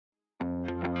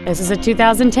This is a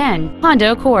 2010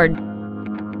 Honda Accord.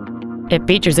 It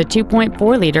features a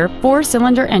 2.4-liter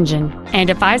four-cylinder engine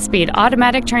and a 5-speed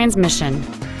automatic transmission.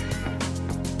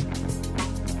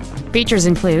 Features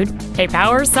include a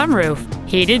power sunroof,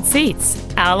 heated seats,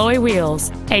 alloy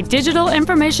wheels, a digital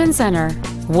information center,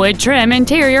 wood trim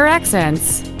interior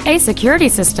accents, a security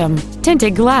system,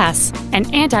 tinted glass,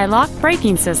 an anti-lock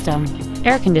braking system,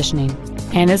 air conditioning,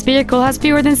 and this vehicle has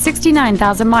fewer than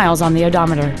 69,000 miles on the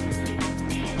odometer.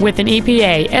 With an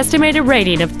EPA estimated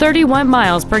rating of 31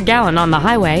 miles per gallon on the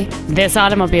highway, this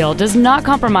automobile does not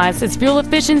compromise its fuel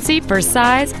efficiency for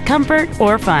size, comfort,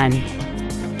 or fun.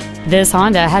 This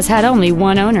Honda has had only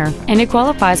one owner, and it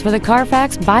qualifies for the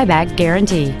Carfax buyback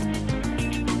guarantee.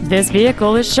 This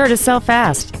vehicle is sure to sell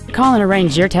fast. Call and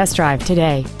arrange your test drive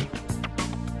today.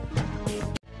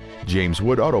 James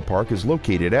Wood Auto Park is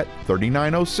located at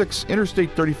 3906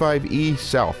 Interstate 35E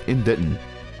South in Denton.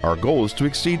 Our goal is to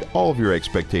exceed all of your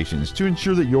expectations to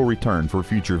ensure that you'll return for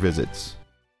future visits.